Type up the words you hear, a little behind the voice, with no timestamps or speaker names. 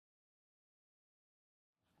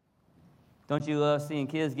Don't you love seeing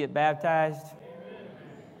kids get baptized?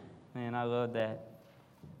 Man, I love that.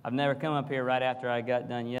 I've never come up here right after I got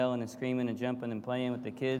done yelling and screaming and jumping and playing with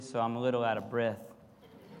the kids, so I'm a little out of breath.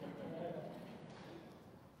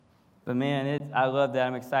 But man, I love that.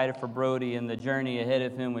 I'm excited for Brody and the journey ahead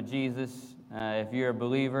of him with Jesus. If you're a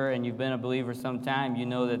believer and you've been a believer sometime, you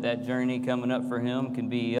know that journey coming up for him can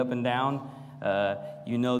be up and down.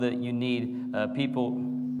 You know that you need people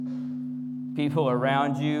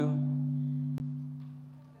around you.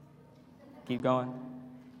 Keep going.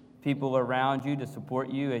 People around you to support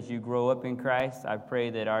you as you grow up in Christ. I pray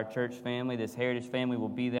that our church family, this Heritage family, will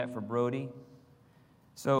be that for Brody.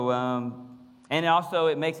 So, and also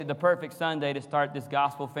it makes it the perfect Sunday to start this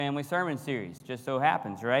Gospel Family sermon series. Just so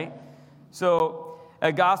happens, right? So,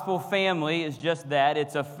 a gospel family is just that.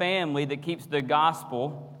 It's a family that keeps the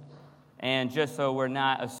gospel. And just so we're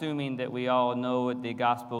not assuming that we all know what the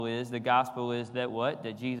gospel is that what?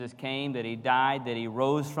 That Jesus came, that he died, that he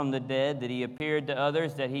rose from the dead, that he appeared to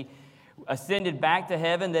others, that he ascended back to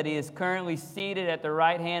heaven, that he is currently seated at the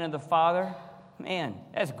right hand of the Father. Man,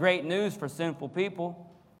 that's great news for sinful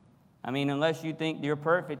people. I mean, unless you think you're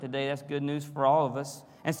perfect today, that's good news for all of us.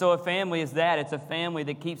 And so a family is that. It's a family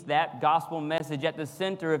that keeps that gospel message at the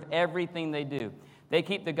center of everything they do. They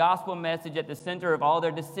keep the gospel message at the center of all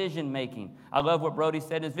their decision making. I love what Brody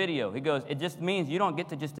said in his video. He goes, it just means you don't get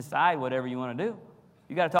to just decide whatever you want to do.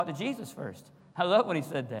 You got to talk to Jesus first. I love when he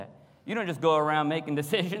said that. You don't just go around making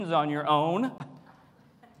decisions on your own.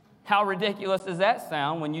 How ridiculous does that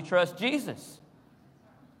sound when you trust Jesus?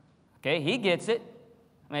 Okay, he gets it.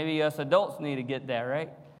 Maybe us adults need to get that, right?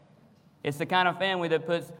 It's the kind of family that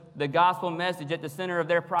puts the gospel message at the center of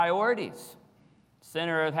their priorities,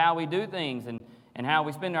 center of how we do things and how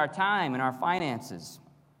we spend our time and our finances.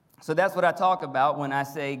 So that's what I talk about when I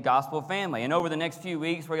say gospel family. And over the next few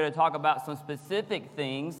weeks, we're going to talk about some specific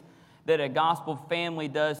things that a gospel family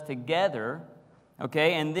does together.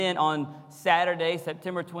 Okay, and then on Saturday,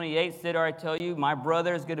 September 28th, Sid already tell you, my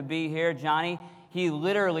brother is going to be here, Johnny. He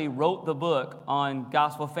literally wrote the book on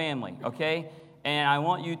gospel family, okay? And I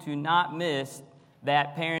want you to not miss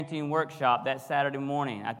that parenting workshop that Saturday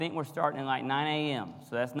morning. I think we're starting at like 9 a.m.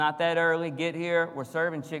 So that's not that early. Get here. We're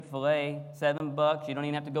serving Chick-fil-A, $7. You don't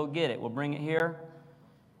even have to go get it. We'll bring it here.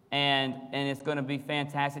 And it's going to be a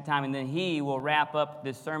fantastic time. And then he will wrap up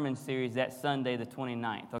this sermon series that Sunday, the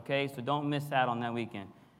 29th. Okay? So don't miss out on that weekend.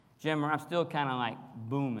 Jim, I'm still kind of like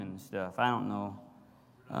booming and stuff. I don't know.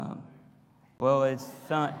 Well,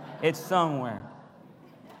 it's somewhere.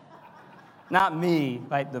 Not me,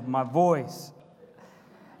 like my voice.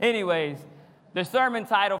 Anyways, the sermon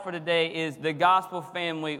title for today is The Gospel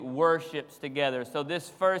Family Worships Together. So this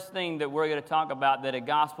first thing that we're going to talk about that a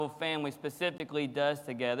gospel family specifically does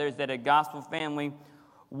together is that a gospel family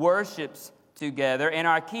worships together. And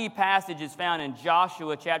our key passage is found in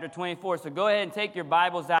Joshua chapter 24. So go ahead and take your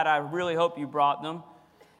Bibles out. I really hope you brought them.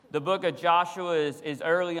 The book of Joshua is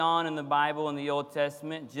early on in the Bible in the Old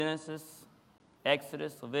Testament. Genesis,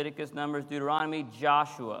 Exodus, Leviticus, Numbers, Deuteronomy,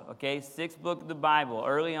 Joshua. Okay, 6th book of the Bible,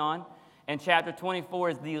 early on. And chapter 24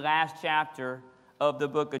 is the last chapter of the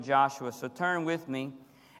book of Joshua. So turn with me.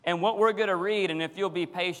 And what we're going to read, and if you'll be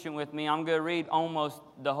patient with me, I'm going to read almost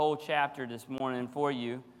the whole chapter this morning for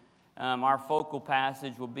you. Our focal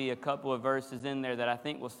passage will be a couple of verses in there that I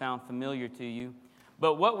think will sound familiar to you.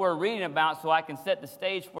 But what we're reading about, so I can set the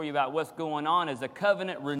stage for you about what's going on, is a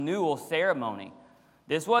covenant renewal ceremony.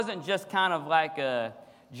 This wasn't just kind of like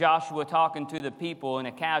Joshua talking to the people in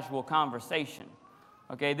a casual conversation.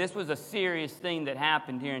 Okay, this was a serious thing that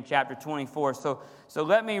happened here in chapter 24. So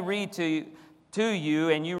let me read to you,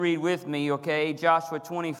 and you read with me, okay? Joshua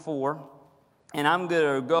 24, and I'm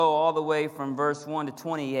going to go all the way from verse 1 to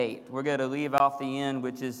 28. We're going to leave off the end,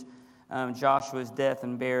 which is Joshua's death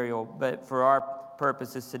and burial. But for our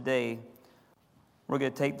purposes today, we're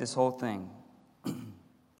going to take this whole thing.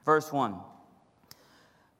 Verse 1.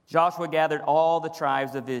 Joshua gathered all the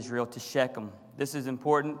tribes of Israel to Shechem. This is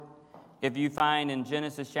important. If you find in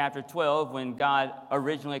Genesis chapter 12, when God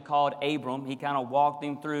originally called Abram, he kind of walked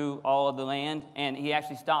him through all of the land, and he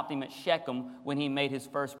actually stopped him at Shechem when he made his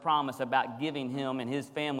first promise about giving him and his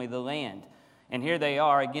family the land. And here they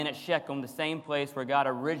are again at Shechem, the same place where God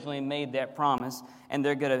originally made that promise, and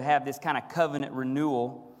they're going to have this kind of covenant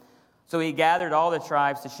renewal. So he gathered all the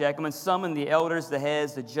tribes to Shechem and summoned the elders, the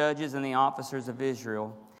heads, the judges, and the officers of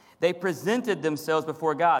Israel. They presented themselves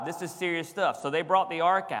before God. This is serious stuff. So they brought the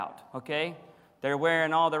ark out, okay? They're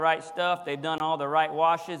wearing all the right stuff. They've done all the right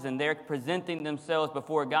washes, and they're presenting themselves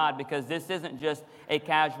before God because this isn't just a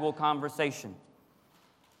casual conversation.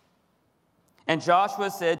 And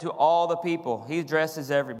Joshua said to all the people, he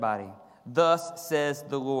addresses everybody, "Thus says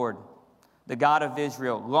the Lord, the God of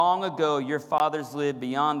Israel, long ago your fathers lived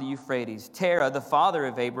beyond the Euphrates, Terah, the father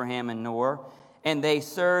of Abraham and Noah, and they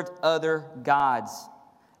served other gods.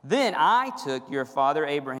 Then I took your father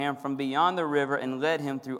Abraham from beyond the river and led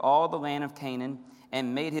him through all the land of Canaan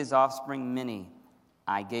and made his offspring many.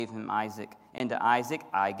 I gave him Isaac, and to Isaac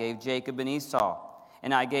I gave Jacob and Esau.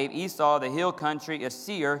 And I gave Esau the hill country of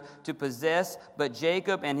Seir to possess, but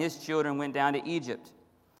Jacob and his children went down to Egypt.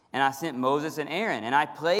 And I sent Moses and Aaron, and I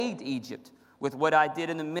plagued Egypt with what I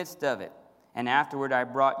did in the midst of it. And afterward I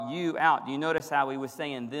brought you out. Do you notice how he was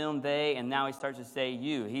saying them, they, and now he starts to say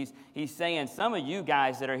you? He's saying some of you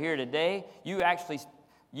guys that are here today, you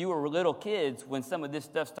were little kids when some of this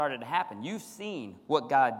stuff started to happen. You've seen what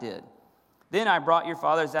God did. Then I brought your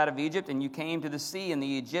fathers out of Egypt, and you came to the sea, and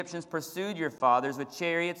the Egyptians pursued your fathers with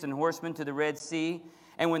chariots and horsemen to the Red Sea.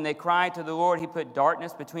 And when they cried to the Lord, he put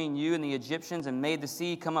darkness between you and the Egyptians and made the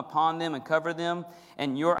sea come upon them and cover them.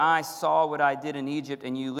 And your eyes saw what I did in Egypt,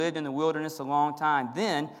 and you lived in the wilderness a long time.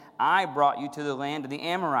 Then I brought you to the land of the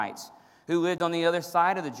Amorites, who lived on the other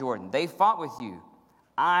side of the Jordan. They fought with you.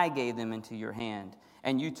 I gave them into your hand,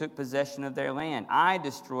 and you took possession of their land. I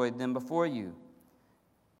destroyed them before you.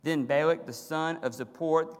 Then Balak, the son of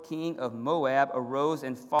Zippor, the king of Moab, arose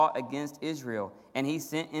and fought against Israel. And he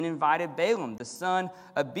sent and invited Balaam, the son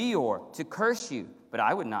of Beor, to curse you. But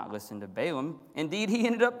I would not listen to Balaam. Indeed, he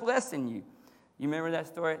ended up blessing you. You remember that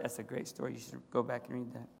story? That's a great story. You should go back and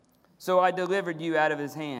read that. So I delivered you out of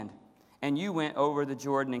his hand. And you went over the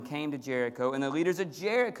Jordan and came to Jericho. And the leaders of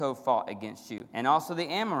Jericho fought against you. And also the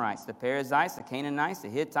Amorites, the Perizzites, the Canaanites, the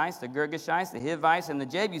Hittites, the Girgashites, the Hivites, and the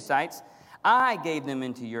Jebusites. I gave them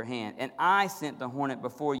into your hand, and I sent the hornet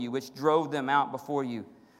before you, which drove them out before you.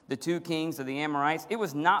 The 2 kings of the Amorites, it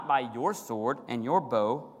was not by your sword and your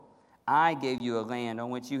bow. I gave you a land on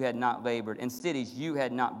which you had not labored, and cities you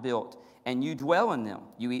had not built, and you dwell in them.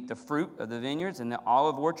 You eat the fruit of the vineyards and the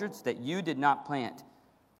olive orchards that you did not plant.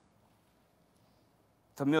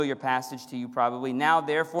 Familiar passage to you probably. Now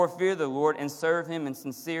therefore fear the Lord and serve him in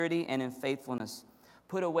sincerity and in faithfulness.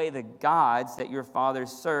 Put away the gods that your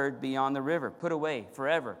fathers served beyond the river. Put away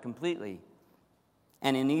forever, completely.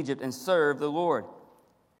 And in Egypt, and serve the Lord.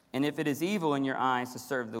 And if it is evil in your eyes to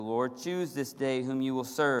serve the Lord, choose this day whom you will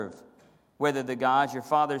serve, whether the gods your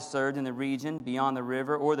fathers served in the region beyond the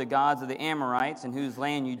river, or the gods of the Amorites in whose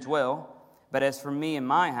land you dwell. But as for me and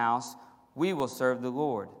my house, we will serve the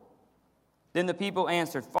Lord. Then the people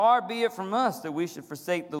answered, Far be it from us that we should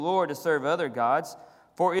forsake the Lord to serve other gods.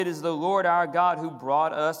 For it is the Lord our God who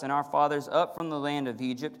brought us and our fathers up from the land of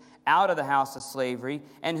Egypt, out of the house of slavery,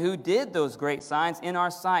 and who did those great signs in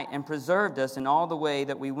our sight, and preserved us in all the way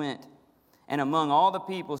that we went, and among all the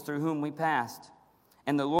peoples through whom we passed.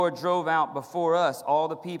 And the Lord drove out before us all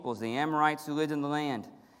the peoples, the Amorites who lived in the land.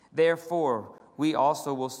 Therefore we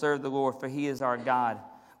also will serve the Lord, for he is our God.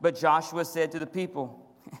 But Joshua said to the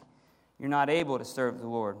people, You're not able to serve the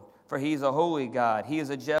Lord. For he is a holy God. He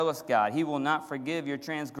is a jealous God. He will not forgive your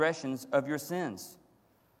transgressions of your sins.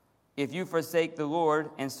 If you forsake the Lord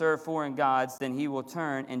and serve foreign gods, then he will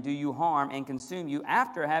turn and do you harm and consume you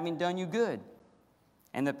after having done you good.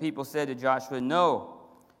 And the people said to Joshua, No,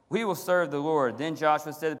 we will serve the Lord. Then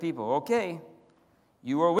Joshua said to the people, Okay,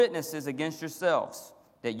 you are witnesses against yourselves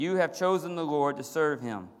that you have chosen the Lord to serve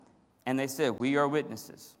him. And they said, We are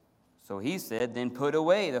witnesses. So he said, Then put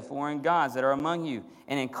away the foreign gods that are among you,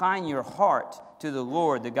 and incline your heart to the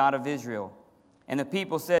Lord, the God of Israel. And the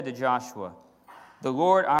people said to Joshua, The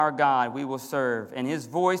Lord our God we will serve, and his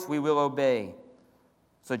voice we will obey.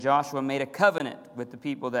 So Joshua made a covenant with the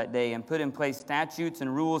people that day, and put in place statutes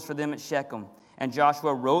and rules for them at Shechem. And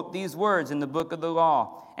Joshua wrote these words in the book of the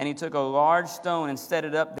law, and he took a large stone and set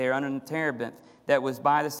it up there under the terebinth that was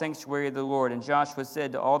by the sanctuary of the Lord. And Joshua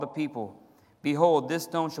said to all the people, Behold, this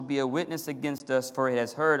stone shall be a witness against us, for it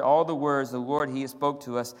has heard all the words the Lord he has spoke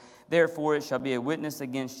to us. Therefore it shall be a witness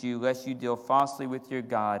against you, lest you deal falsely with your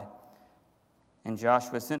God. And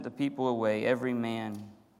Joshua sent the people away, every man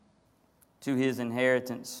to his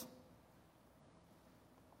inheritance.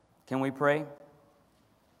 Can we pray?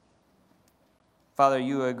 Father,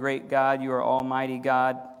 you are a great God. You are almighty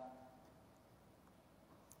God.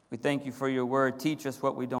 We thank you for your word. Teach us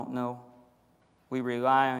what we don't know. We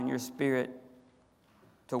rely on your Spirit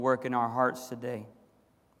to work in our hearts today.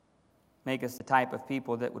 Make us the type of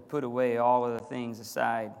people that would put away all of the things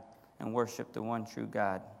aside and worship the one true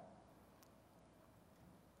God.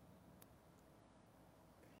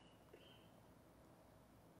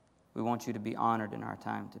 We want you to be honored in our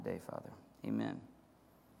time today, Father. Amen.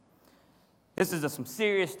 This is some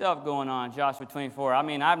serious stuff going on, Joshua 24. I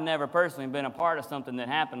mean, I've never personally been a part of something that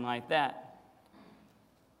happened like that.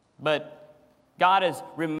 But God is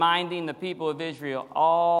reminding the people of Israel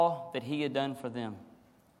all that he had done for them.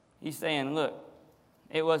 He's saying, look,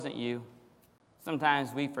 it wasn't you.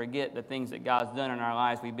 Sometimes we forget the things that God's done in our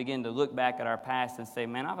lives. We begin to look back at our past and say,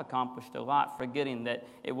 man, I've accomplished a lot, forgetting that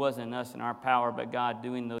it wasn't us and our power, but God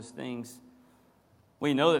doing those things.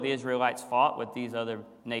 We know that the Israelites fought with these other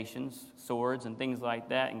nations, swords and things like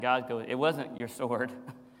that, and God goes, it wasn't your sword.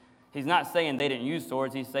 He's not saying they didn't use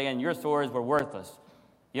swords. He's saying your swords were worthless.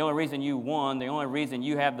 The only reason you won, the only reason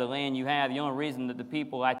you have the land you have, the only reason that the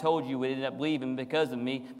people I told you would end up leaving because of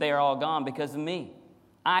me, they are all gone because of me.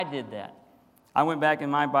 I did that. I went back in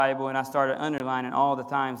my Bible and I started underlining all the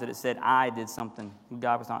times that it said I did something.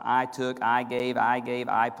 God was talking, I took, I gave,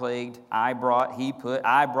 I plagued, I brought, he put,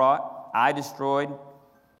 I brought, I destroyed.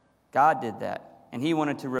 God did that. And he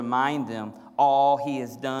wanted to remind them all he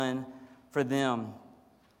has done for them.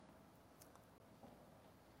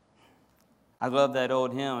 I love that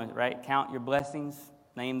old hymn, right? Count your blessings,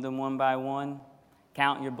 name them one by one.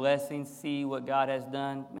 Count your blessings, see what God has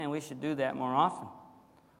done. Man, we should do that more often.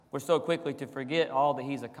 We're so quickly to forget all that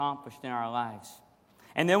he's accomplished in our lives.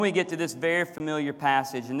 And then we get to this very familiar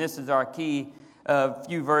passage, and this is our key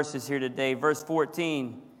few verses here today. Verse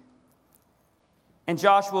 14. And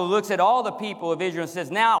Joshua looks at all the people of Israel and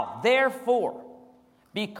says, now, therefore,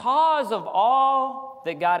 because of all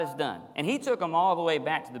that God has done. And he took them all the way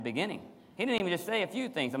back to the beginning. He didn't even just say a few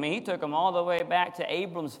things. I mean, he took them all the way back to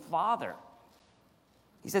Abram's father.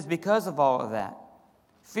 He says, because of all of that,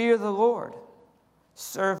 fear the Lord.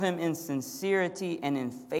 Serve him in sincerity and in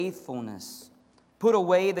faithfulness. Put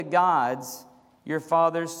away the gods your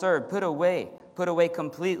fathers served. Put away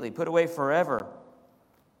completely, put away forever.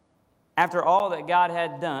 After all that God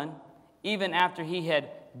had done, even after he had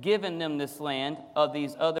given them this land of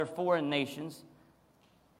these other foreign nations,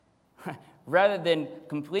 rather than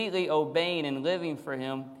completely obeying and living for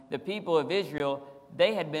him, the people of Israel,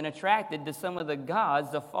 they had been attracted to some of the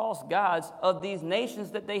gods, the false gods of these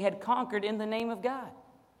nations that they had conquered in the name of God.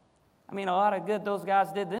 I mean, a lot of good those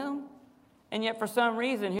guys did them. And yet for some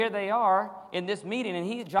reason, here they are in this meeting,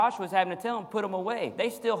 and Joshua's having to tell them, put them away.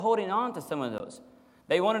 They're still holding on to some of those.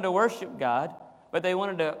 They wanted to worship God, but they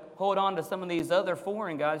wanted to hold on to some of these other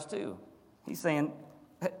foreign gods too. He's saying,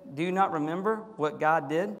 do you not remember what God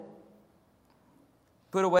did?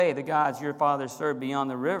 Put away the gods your fathers served beyond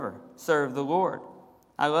the river. Serve the Lord.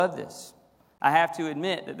 I love this. I have to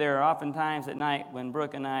admit that there are often times at night when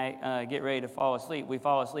Brooke and I get ready to fall asleep. We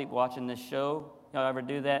fall asleep watching this show. Y'all ever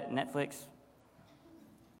do that? Netflix?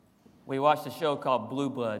 We watched a show called Blue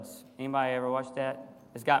Bloods. Anybody ever watch that?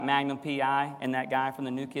 It's got Magnum P.I. and that guy from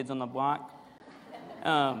the New Kids on the Block.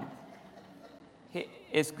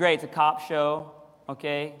 It's great. It's a cop show,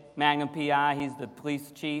 okay? Magnum P.I., he's the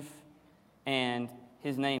police chief, and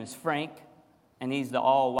his name is Frank. And he's the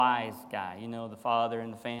all-wise guy, you know, the father in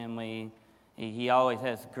the family. He always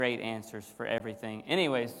has great answers for everything.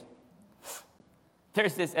 Anyways,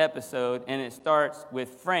 there's this episode, and it starts with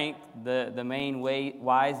Frank, the main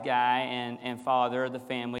wise guy and father of the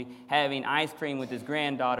family, having ice cream with his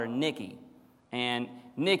granddaughter, Nikki. And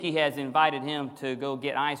Nikki has invited him to go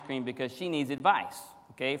get ice cream because she needs advice,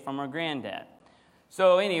 okay, from her granddad.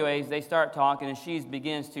 So anyways, they start talking, and she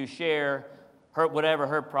begins to share whatever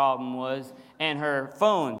her problem was, and her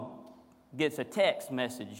phone gets a text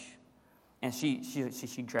message, and she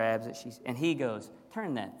grabs it, and he goes,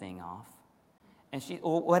 turn that thing off. And she,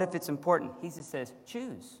 well, what if it's important? He just says,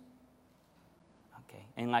 choose. Okay,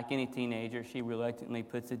 and like any teenager, she reluctantly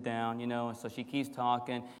puts it down, you know, and so she keeps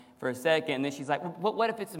talking for a second, and then she's like, well, what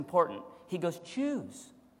if it's important? He goes,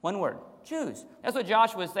 choose. One word, choose. That's what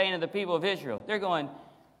Joshua is saying to the people of Israel. They're going,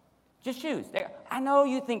 just choose. I know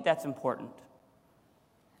you think that's important.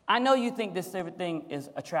 I know you think this thing is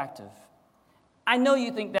attractive. I know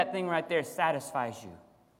you think that thing right there satisfies you.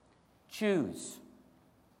 Choose.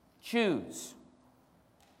 Choose.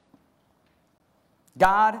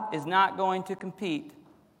 God is not going to compete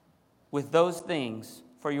with those things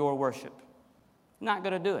for your worship. He's not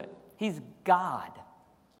going to do it. He's God.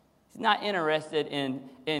 He's not interested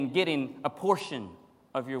in getting a portion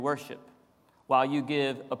of your worship while you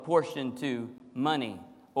give a portion to money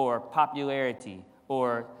or popularity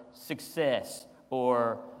or success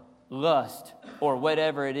or lust or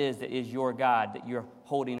whatever it is that is your God that you're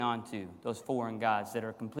holding on to, those foreign gods that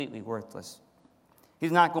are completely worthless.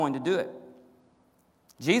 He's not going to do it.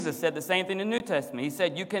 Jesus said the same thing in the New Testament. He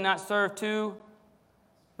said, you cannot serve two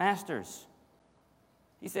masters.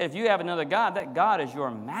 He said, if you have another God, that God is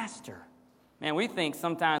your master. Man, we think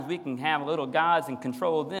sometimes we can have little gods and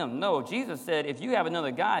control them. No, Jesus said, if you have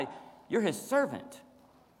another God, you're his servant.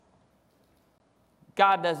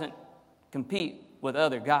 God doesn't compete with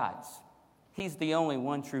other gods. He's the only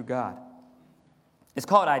one true God. It's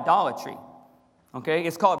called idolatry. Okay?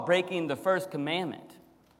 It's called breaking the first commandment.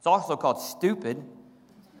 It's also called stupid.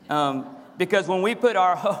 Because when we put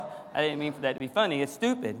our hope, I didn't mean for that to be funny, it's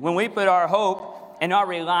stupid. When we put our hope and our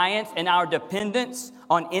reliance and our dependence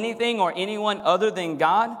on anything or anyone other than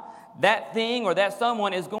God, that thing or that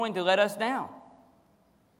someone is going to let us down.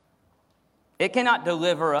 It cannot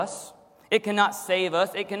deliver us. It cannot save us.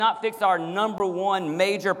 It cannot fix our number one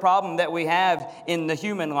major problem that we have in the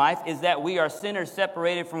human life, is that we are sinners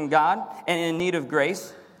separated from God and in need of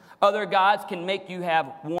grace. Other gods can make you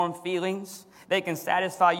have warm feelings. They can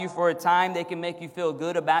satisfy you for a time. They can make you feel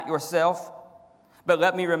good about yourself. But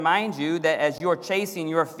let me remind you that as you're chasing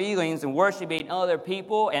your feelings and worshiping other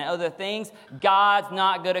people and other things, God's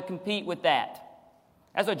not going to compete with that.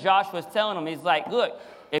 That's what Joshua's telling them. He's like, look,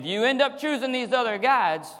 if you end up choosing these other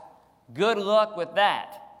gods, good luck with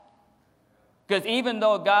that. Because even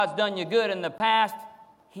though God's done you good in the past,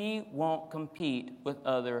 He won't compete with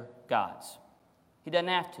other gods. He doesn't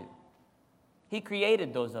have to. He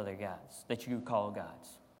created those other gods that you call gods.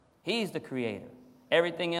 He's the creator.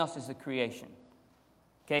 Everything else is a creation.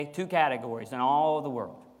 Okay, 2 categories in all of the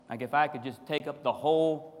world. Like if I could just take up the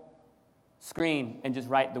whole screen and just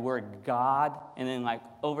write the word God, and then like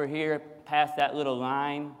over here, past that little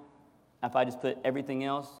line, if I just put everything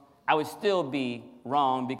else, I would still be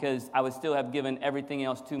wrong because I would still have given everything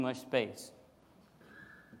else too much space.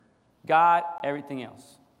 God, everything else.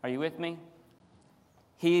 Are you with me?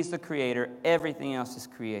 He's the creator. Everything else is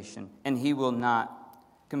creation. And He will not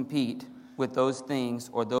compete with those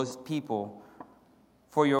things or those people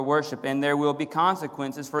for your worship. And there will be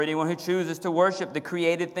consequences for anyone who chooses to worship the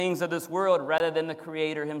created things of this world rather than the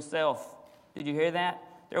Creator Himself. Did you hear that?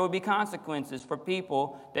 There will be consequences for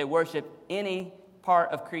people that worship any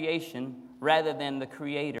part of creation rather than the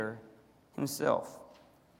Creator Himself.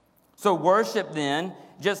 So worship then,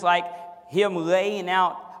 just like Him laying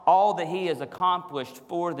out all that He has accomplished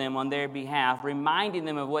for them on their behalf, reminding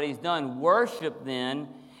them of what He's done, worship then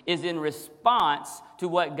is in response to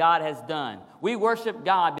what God has done. We worship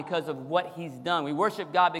God because of what He's done. We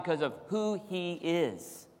worship God because of who He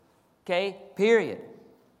is. Okay? Period.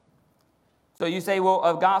 So you say, well,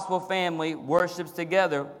 a gospel family worships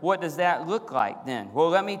together. What does that look like then? Well,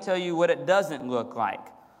 let me tell you what it doesn't look like.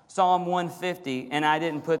 Psalm 150, and I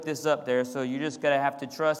didn't put this up there, so you're just going to have to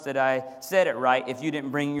trust that I said it right if you didn't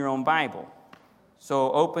bring your own Bible.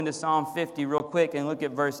 So open to Psalm 50 real quick and look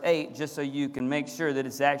at verse 8 just so you can make sure that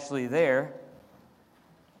it's actually there.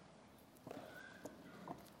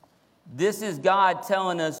 This is God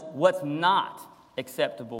telling us what's not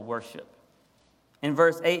acceptable worship. In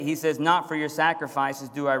verse 8, He says, "Not for your sacrifices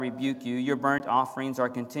do I rebuke you. Your burnt offerings are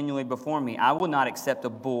continually before me. I will not accept a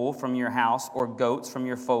bull from your house or goats from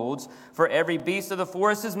your folds, for every beast of the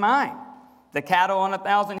forest is mine. The cattle on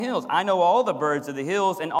 1,000 hills. I know all the birds of the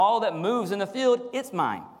hills, and all that moves in the field, it's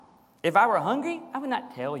mine. If I were hungry, I would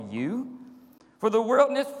not tell you. For the world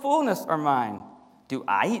and its fullness are mine. Do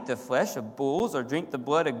I eat the flesh of bulls or drink the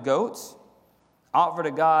blood of goats? Offer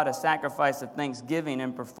to God a sacrifice of thanksgiving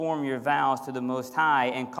and perform your vows to the Most High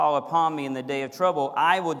and call upon me in the day of trouble.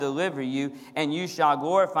 I will deliver you, and you shall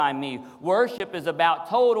glorify me." Worship is about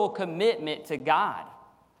total commitment to God.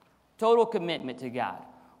 Total commitment to God.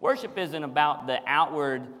 Worship isn't about the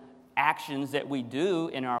outward actions that we do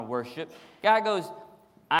in our worship. God goes,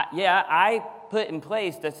 I put in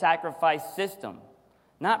place the sacrifice system,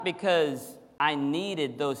 not because I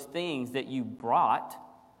needed those things that you brought,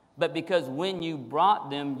 but because when you brought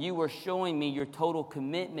them, you were showing me your total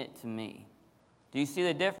commitment to me. Do you see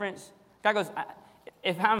the difference? God goes,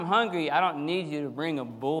 if I'm hungry, I don't need you to bring a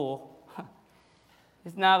bull.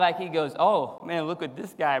 It's not like He goes, oh, man, look what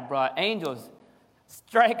this guy brought. Angels,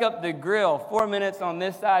 strike up the grill, 4 minutes on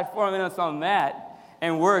this side, 4 minutes on that,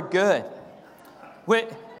 and we're good.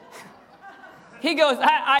 He goes,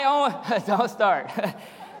 I own, don't start.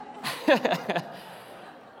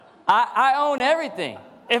 I own everything.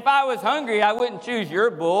 If I was hungry, I wouldn't choose your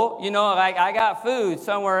bull. You know, like I got food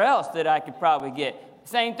somewhere else that I could probably get.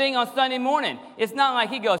 Same thing on Sunday morning. It's not like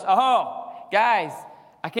He goes, oh, guys,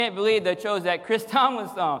 I can't believe they chose that Chris Tomlin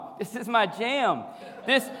song. This is my jam.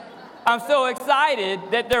 I'm so excited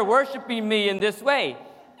that they're worshiping me in this way.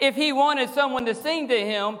 If He wanted someone to sing to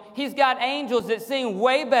Him, He's got angels that sing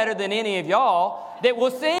way better than any of y'all that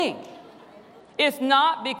will sing. It's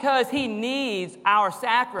not because He needs our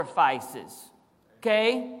sacrifices,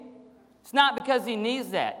 okay? It's not because He needs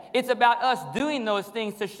that. It's about us doing those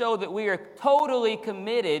things to show that we are totally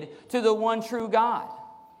committed to the one true God.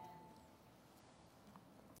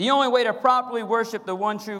 The only way to properly worship the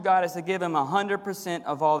one true God is to give Him 100%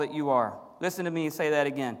 of all that you are. Listen to me say that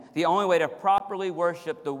again. The only way to properly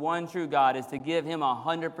worship the one true God is to give him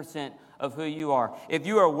 100% of who you are. If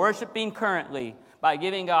you are worshiping currently by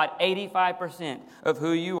giving God 85% of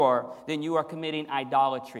who you are, then you are committing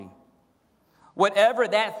idolatry. Whatever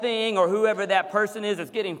that thing or whoever that person is that's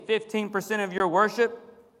getting 15% of your worship,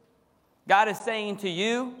 God is saying to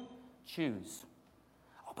you, choose.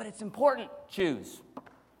 Oh, but it's important. Choose.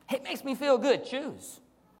 It makes me feel good. Choose.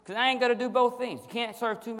 Because I ain't going to do both things. You can't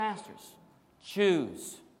serve two masters.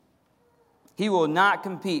 Choose. He will not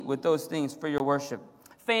compete with those things for your worship.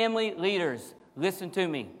 Family leaders, listen to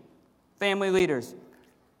me. Family leaders,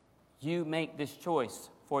 you make this choice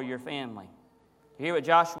for your family. You hear what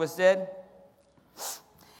Joshua said?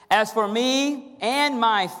 As for me and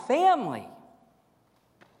my family,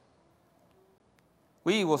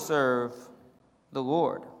 we will serve the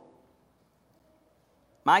Lord.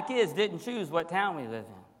 My kids didn't choose what town we live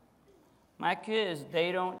in. My kids,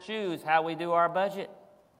 they don't choose how we do our budget.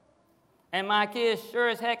 And my kids sure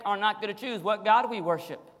as heck are not going to choose what God we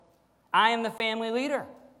worship. I am the family leader.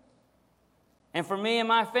 And for me and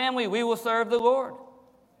my family, we will serve the Lord.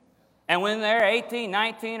 And when they're 18,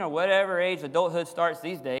 19, or whatever age adulthood starts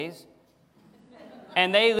these days,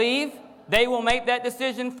 and they leave, they will make that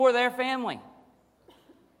decision for their family.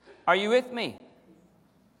 Are you with me?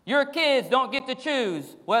 Your kids don't get to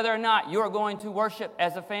choose whether or not you're going to worship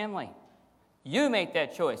as a family. You make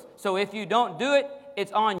that choice. So if you don't do it,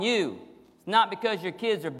 it's on you. It's not because your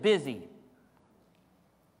kids are busy.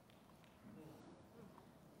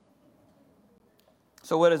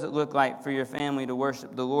 So what does it look like for your family to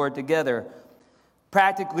worship the Lord together?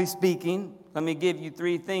 Practically speaking, let me give you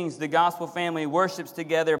 3 things. The gospel family worships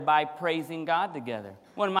together by praising God together.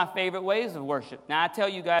 One of my favorite ways of worship. Now, I tell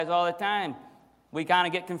you guys all the time, we kind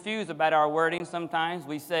of get confused about our wording sometimes.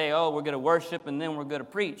 We say, oh, we're going to worship and then we're going to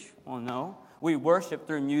preach. Well, no. We worship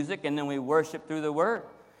through music and then we worship through the word.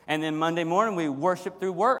 And then Monday morning we worship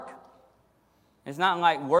through work. It's not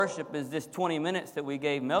like worship is this 20 minutes that we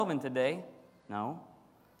gave Melvin today. No.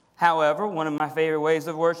 However, one of my favorite ways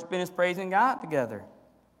of worshiping is praising God together.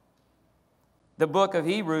 The book of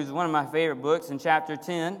Hebrews is one of my favorite books. In chapter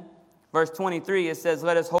 10, verse 23, it says,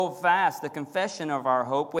 let us hold fast the confession of our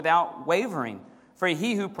hope without wavering. For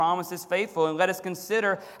he who promises faithful, and let us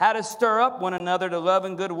consider how to stir up one another to love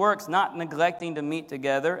and good works, not neglecting to meet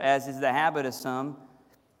together, as is the habit of some,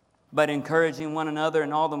 but encouraging one another,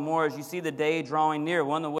 and all the more as you see the day drawing near.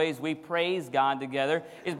 One of the ways we praise God together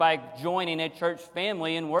is by joining a church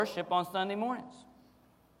family in worship on Sunday mornings.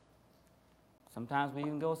 Sometimes we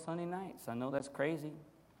even go Sunday nights. I know that's crazy.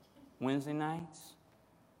 Wednesday nights.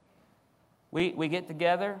 We get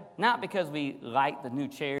together, not because we like the new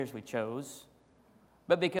chairs we chose,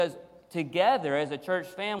 but because together as a church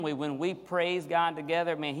family, when we praise God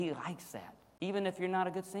together, man, he likes that. Even if you're not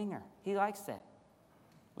a good singer, he likes that.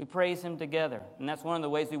 We praise him together. And that's one of the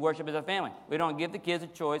ways we worship as a family. We don't give the kids a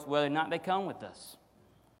choice whether or not they come with us.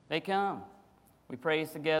 They come. We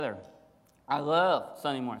praise together. I love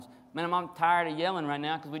Sunday mornings. Man, I'm tired of yelling right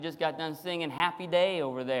now because we just got done singing Happy Day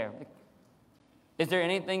over there. Is there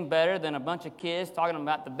anything better than a bunch of kids talking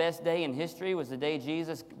about the best day in history was the day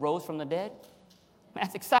Jesus rose from the dead?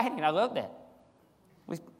 That's exciting. I love that.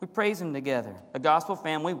 We praise him together. A gospel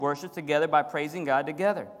family worships together by praising God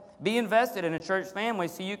together. Be invested in a church family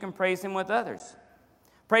so you can praise him with others.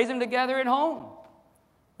 Praise him together at home.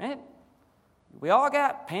 Man, we all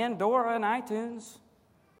got Pandora and iTunes.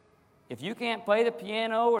 If you can't play the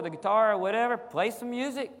piano or the guitar or whatever, play some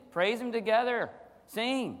music. Praise him together.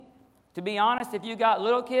 Sing. To be honest, if you got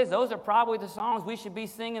little kids, those are probably the songs we should be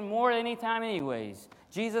singing more any time anyways.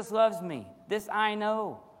 Jesus loves me. This I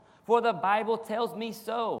know. For the Bible tells me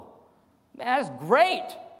so. That's great.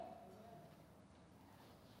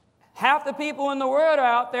 Half the people in the world are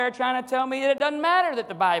out there trying to tell me that it doesn't matter that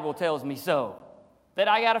the Bible tells me so. That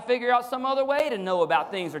I got to figure out some other way to know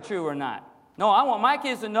about things are true or not. No, I want my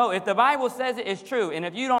kids to know if the Bible says it, it's true. And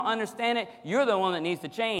if you don't understand it, you're the one that needs to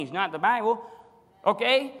change, not the Bible.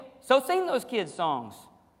 Okay? So sing those kids' songs.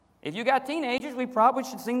 If you got teenagers, we probably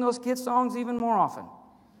should sing those kids' songs even more often.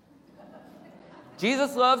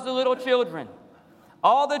 Jesus loves the little children.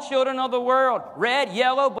 All the children of the world, red,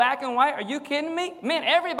 yellow, black, and white. Are you kidding me? Man,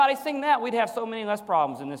 everybody sing that. We'd have so many less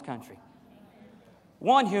problems in this country.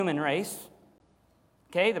 One human race.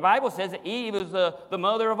 Okay, the Bible says that Eve is the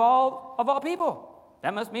mother of all people.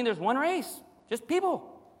 That must mean there's one race, just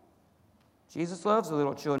people. Jesus loves the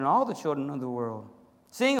little children, all the children of the world.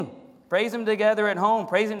 Sing them. Praise him together at home.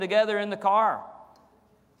 Praise him together in the car.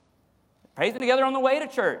 Praise him together on the way to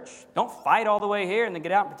church. Don't fight all the way here and then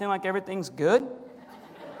get out and pretend like everything's good.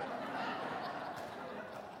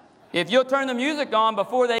 If you'll turn the music on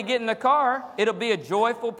before they get in the car, it'll be a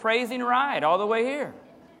joyful, praising ride all the way here.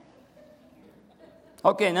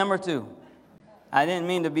 Okay, number 2. I didn't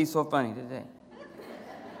mean to be so funny today.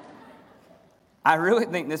 I really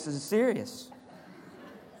think this is serious.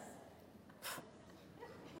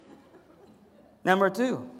 Number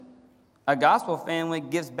 2, a gospel family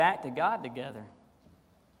gives back to God together.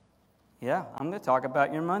 Yeah, I'm going to talk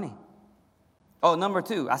about your money. Oh, number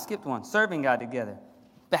 2, I skipped one, serving God together.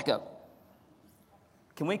 Back up.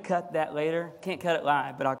 Can we cut that later? Can't cut it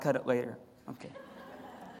live, but I'll cut it later. Okay.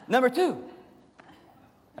 Number 2,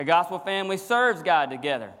 a gospel family serves God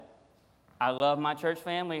together. I love my church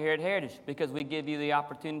family here at Heritage because we give you the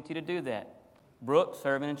opportunity to do that. Brooke,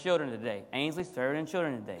 serving in children today. Ainsley, serving in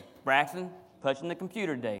children today. Braxton, touching the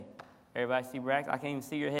computer today. Everybody see Braxton? I can't even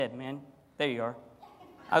see your head, man. There you are.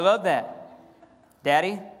 I love that.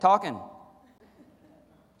 Daddy, talking.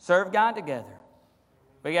 Serve God together.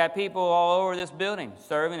 We got people all over this building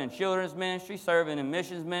serving in children's ministry, serving in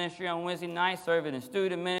missions ministry on Wednesday nights, serving in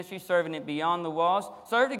student ministry, serving it beyond the walls.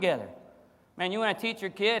 Serve together. Man, you want to teach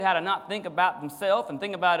your kid how to not think about themselves and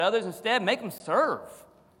think about others instead? Make them serve.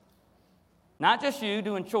 Not just you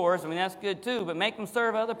doing chores. I mean, that's good too, but make them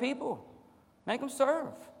serve other people. Make them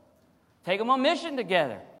serve. Take them on mission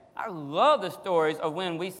together. I love the stories of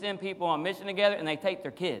when we send people on mission together and they take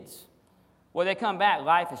their kids. When they come back,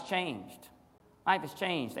 life has changed. Life has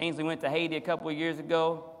changed. Ainsley went to Haiti a couple of years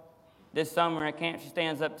ago. This summer at camp, she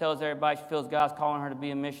stands up, tells everybody she feels God's calling her to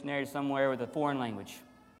be a missionary somewhere with a foreign language.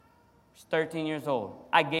 She's 13 years old.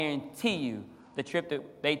 I guarantee you the trip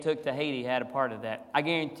that they took to Haiti had a part of that. I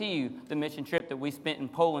guarantee you the mission trip that we spent in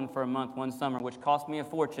Poland for a month one summer, which cost me a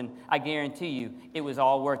fortune, I guarantee you it was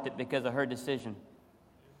all worth it because of her decision.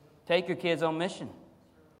 Take your kids on mission.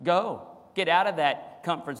 Go. Get out of that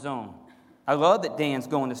comfort zone. I love that Dan's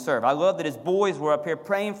going to serve. I love that his boys were up here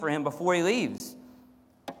praying for him before he leaves.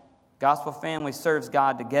 Gospel family serves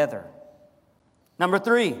God together. Number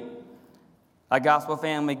 3, a gospel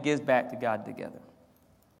family gives back to God together.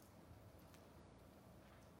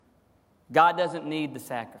 God doesn't need the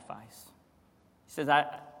sacrifice. He says,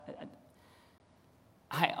 I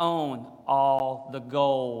own all the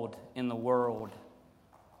gold in the world.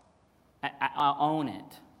 I own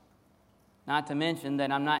it. Not to mention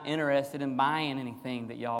that I'm not interested in buying anything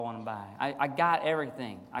that y'all want to buy. I got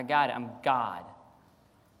everything. I got it. I'm God.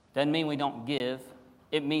 Doesn't mean we don't give.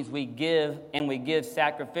 It means we give, and we give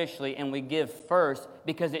sacrificially, and we give first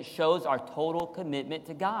because it shows our total commitment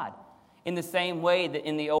to God. In the same way that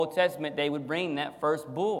in the Old Testament they would bring that first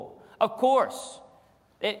bull. Of course.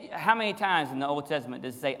 How many times in the Old Testament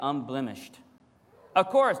does it say unblemished? Of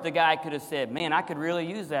course, the guy could have said, man, I could really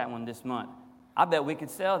use that one this month. I bet we could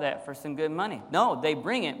sell that for some good money. No, they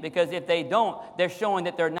bring it because if they don't, they're showing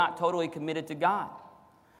that they're not totally committed to God.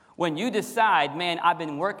 When you decide, man, I've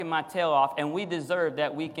been working my tail off and we deserve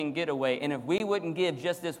that weekend getaway, and if we wouldn't give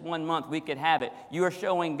just this 1 month, we could have it. You are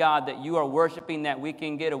showing God that you are worshiping that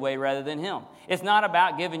weekend getaway rather than Him. It's not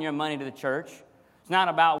about giving your money to the church. It's not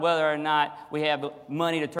about whether or not we have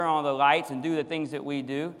money to turn on the lights and do the things that we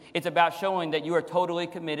do. It's about showing that you are totally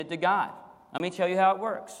committed to God. Let me tell you how it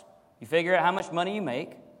works. You figure out how much money you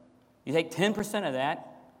make. You take 10% of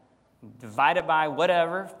that, divide it by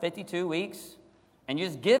whatever, 52 weeks, and you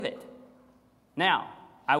just give it. Now,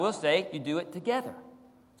 I will say you do it together.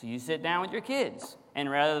 So you sit down with your kids, and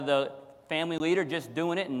rather than the family leader just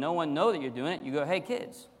doing it and no one know that you're doing it, you go, hey,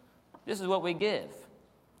 kids, this is what we give.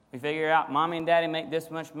 We figure out mommy and daddy make this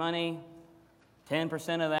much money, 10%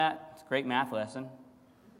 of that, it's a great math lesson,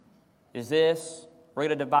 is this. We're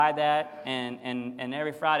going to divide that, and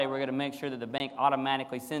every Friday we're going to make sure that the bank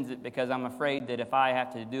automatically sends it because I'm afraid that if I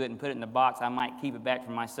have to do it and put it in the box, I might keep it back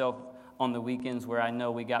for myself on the weekends where I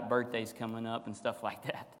know we got birthdays coming up and stuff like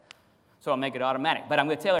that. So I'll make it automatic. But I'm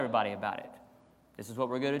going to tell everybody about it. This is what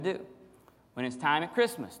we're going to do. When it's time at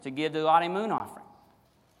Christmas to give the Lottie Moon offering,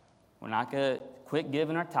 we're not going to quit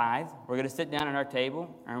giving our tithe. We're going to sit down at our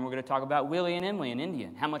table, and we're going to talk about Willie and Emily in India,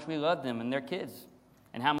 and how much we love them and their kids,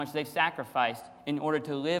 and how much they've sacrificed in order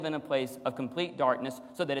to live in a place of complete darkness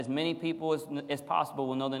so that as many people as possible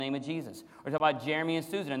will know the name of Jesus. We're talking about Jeremy and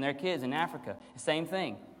Susan and their kids in Africa. Same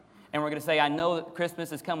thing. And we're going to say, I know that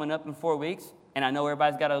Christmas is coming up in 4 weeks, and I know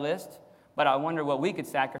everybody's got a list, but I wonder what we could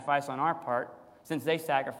sacrifice on our part since they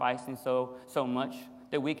sacrificing so much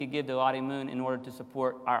that we could give to Lottie Moon in order to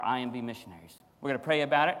support our IMB missionaries. We're going to pray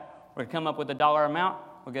about it. We're going to come up with a dollar amount.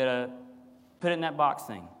 We're going to put it in that box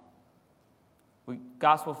thing.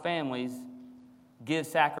 Gospel families give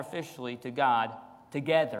sacrificially to God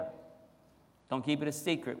together. Don't keep it a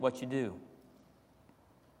secret what you do.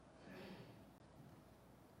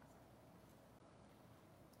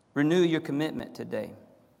 Renew your commitment today.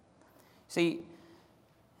 See,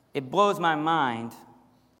 it blows my mind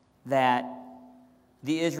that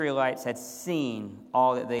the Israelites had seen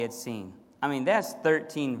all that they had seen. I mean, that's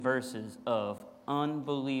 13 verses of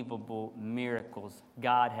unbelievable miracles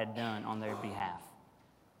God had done on their behalf.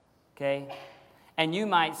 Okay? And you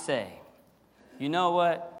might say, you know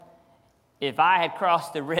what? If I had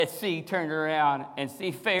crossed the Red Sea, turned around, and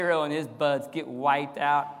see Pharaoh and his buds get wiped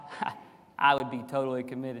out, I would be totally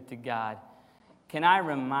committed to God. Can I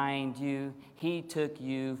remind you, he took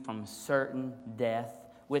you from certain death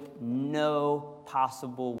with no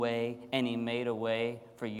possible way, and he made a way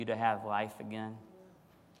for you to have life again?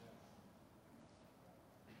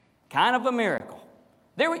 Kind of a miracle.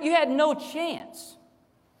 You had no chance.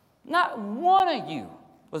 Not one of you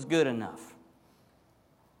was good enough.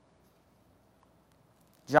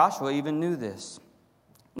 Joshua even knew this.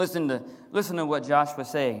 Listen to what Joshua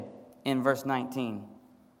said in verse 19.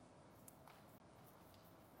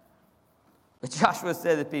 But Joshua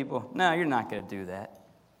said to the people, no, you're not going to do that.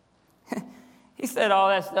 He said all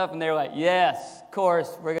that stuff, and they were like, yes, of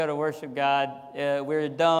course, we're going to worship God. We're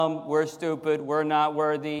dumb, we're stupid, we're not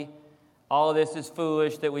worthy. All of this is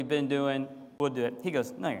foolish that we've been doing. We'll do it. He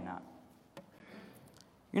goes, no, you're not.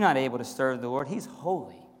 You're not able to serve the Lord. He's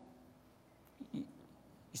holy.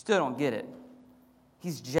 You still don't get it.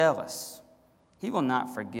 He's jealous. He will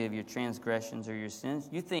not forgive your transgressions or your sins.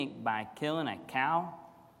 You think by killing a cow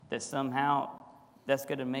that somehow that's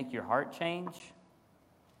going to make your heart change?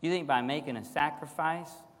 You think by making a sacrifice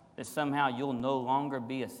that somehow you'll no longer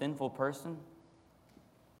be a sinful person?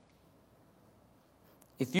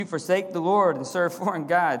 If you forsake the Lord and serve foreign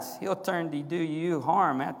gods, he'll turn to do you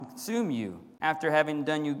harm and consume you after having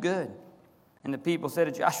done you good. And the people said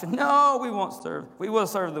to Joshua, no, we won't serve. We will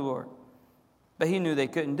serve the Lord. But he knew they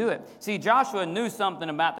couldn't do it. See, Joshua knew something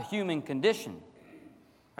about the human condition.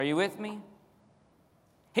 Are you with me?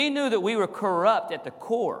 He knew that we were corrupt at the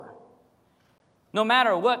core. No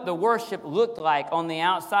matter what the worship looked like on the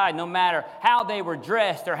outside, no matter how they were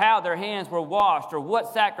dressed or how their hands were washed or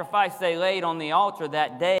what sacrifice they laid on the altar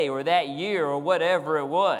that day or that year or whatever it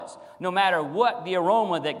was, no matter what the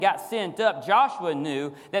aroma that got sent up, Joshua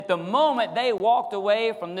knew that the moment they walked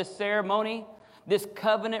away from this ceremony, this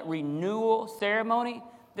covenant renewal ceremony,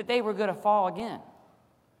 that they were going to fall again.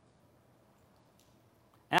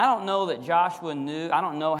 And I don't know that Joshua knew. I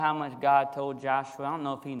don't know how much God told Joshua. I don't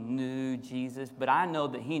know if he knew Jesus, but I know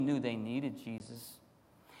that he knew they needed Jesus.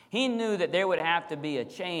 He knew that there would have to be a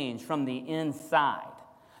change from the inside,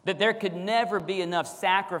 that there could never be enough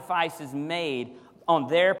sacrifices made on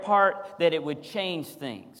their part that it would change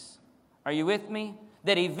things. Are you with me?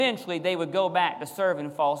 That eventually they would go back to serving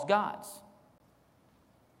false gods.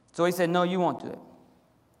 So he said, no, you won't do it.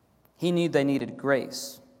 He knew they needed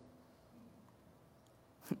grace.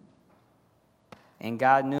 And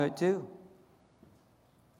God knew it too.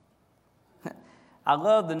 I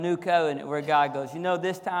love the new covenant where God goes,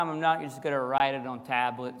 this time I'm not just going to write it on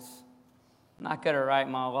tablets. I'm not going to write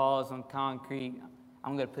my laws on concrete.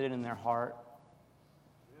 I'm going to put it in their heart.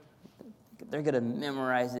 They're going to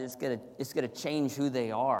memorize it. It's going to change who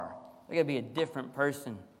they are. They're going to be a different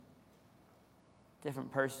person.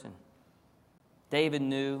 Different person. David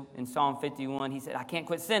knew in Psalm 51, he said, I can't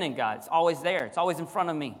quit sinning, God. It's always there. It's always in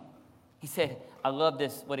front of me. He said, I love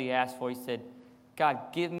this, what he asked for. He said,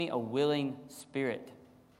 God, give me a willing spirit.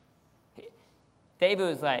 David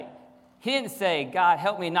was like, he didn't say, God,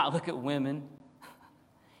 help me not look at women.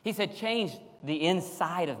 He said, change the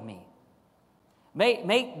inside of me. Make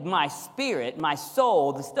my spirit, my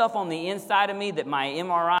soul, the stuff on the inside of me that my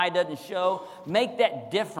MRI doesn't show, make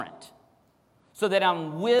that different so that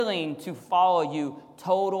I'm willing to follow you,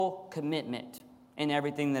 total commitment in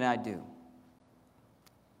everything that I do.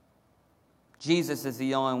 Jesus is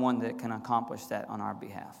the only one that can accomplish that on our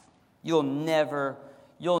behalf. You'll never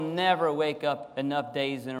wake up enough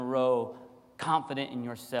days in a row confident in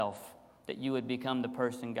yourself that you would become the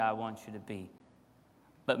person God wants you to be.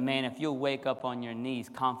 But man, if you'll wake up on your knees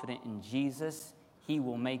confident in Jesus, he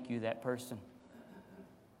will make you that person.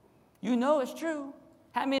 You know it's true.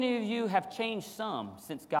 How many of you have changed some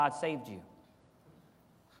since God saved you?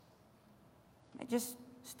 Just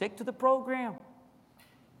stick to the program.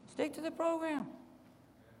 Stick to the program.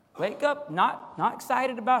 Wake up not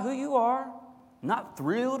excited about who you are, not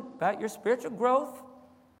thrilled about your spiritual growth.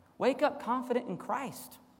 Wake up confident in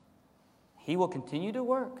Christ. He will continue to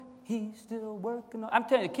work. He's still working. I'm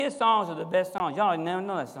telling you, the kids' songs are the best songs. Y'all never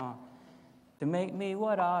know that song. To make me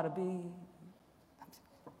what I ought to be.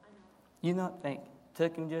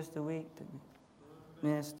 Took him just a week to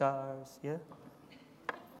miss stars, yeah.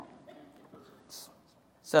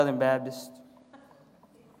 Southern Baptist.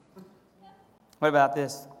 What about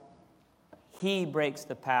this? He breaks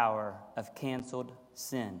the power of canceled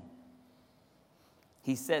sin.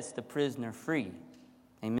 He sets the prisoner free.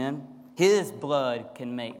 Amen? His blood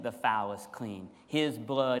can make the foulest clean. His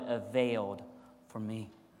blood availed for me.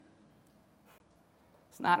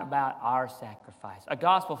 It's not about our sacrifice. A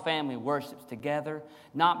gospel family worships together,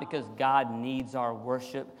 not because God needs our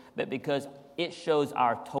worship, but because it shows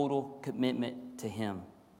our total commitment to Him.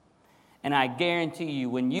 And I guarantee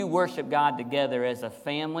you, when you worship God together as a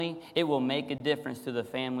family, it will make a difference to the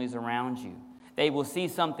families around you. They will see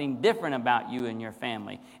something different about you and your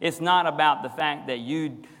family. It's not about the fact that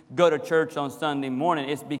you go to church on Sunday morning.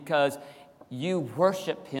 It's because you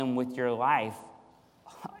worship Him with your life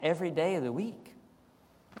every day of the week.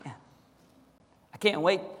 Yeah. I can't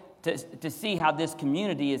wait to see how this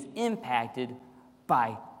community is impacted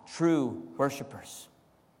by true worshipers.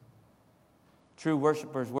 True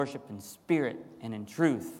worshipers worship in spirit and in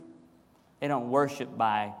truth. They don't worship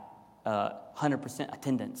by 100%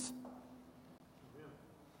 attendance.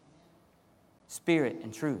 Spirit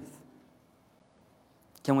and truth.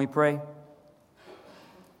 Can we pray?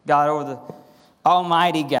 God, over the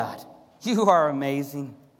Almighty God, you are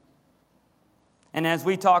amazing. And as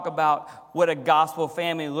we talk about what a gospel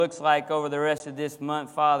family looks like over the rest of this month,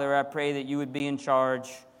 Father, I pray that you would be in charge.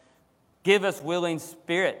 Give us willing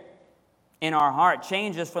spirit in our heart.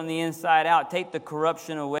 Change us from the inside out. Take the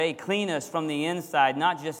corruption away. Clean us from the inside,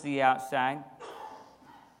 not just the outside.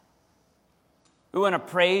 We want to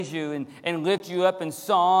praise you and lift you up in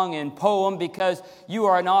song and poem because you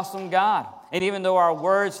are an awesome God. And even though our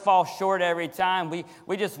words fall short every time,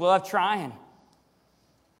 we just love trying.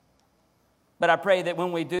 But I pray that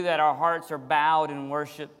when we do that, our hearts are bowed in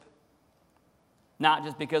worship. Not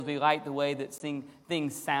just because we like the way that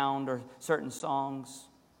things sound or certain songs,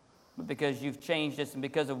 but because you've changed us and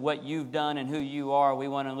because of what you've done and who you are, we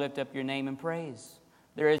want to lift up your name and praise.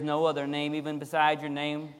 There is no other name even beside your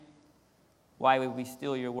name. Why would we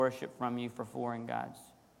steal your worship from you for foreign gods?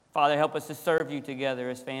 Father, help us to serve you together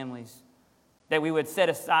as families. That we would set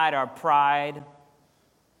aside our pride,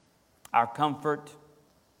 our comfort.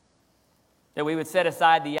 That we would set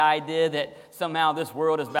aside the idea that somehow this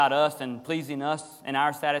world is about us and pleasing us and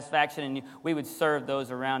our satisfaction, and we would serve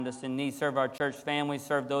those around us in need, serve our church families,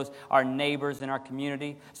 serve those, our neighbors in our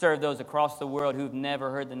community, serve those across the world who've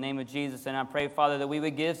never heard the name of Jesus. And I pray, Father, that we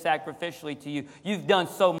would give sacrificially to you. You've done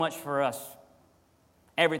so much for us.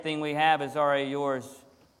 Everything we have is already yours.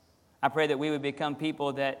 I pray that we would become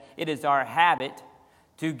people that it is our habit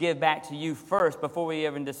to give back to you first before we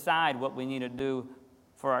even decide what we need to do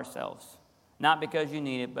for ourselves. Not because you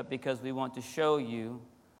need it, but because we want to show you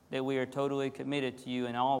that we are totally committed to you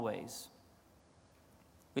in all ways.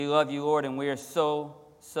 We love you, Lord, and we are so,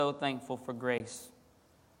 so thankful for grace,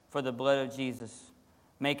 for the blood of Jesus,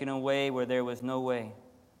 making a way where there was no way.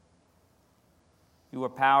 You are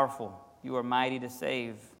powerful. You are mighty to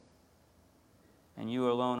save. And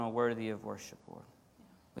you alone are worthy of worship, Lord.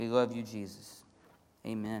 We love you, Jesus.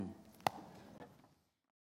 Amen.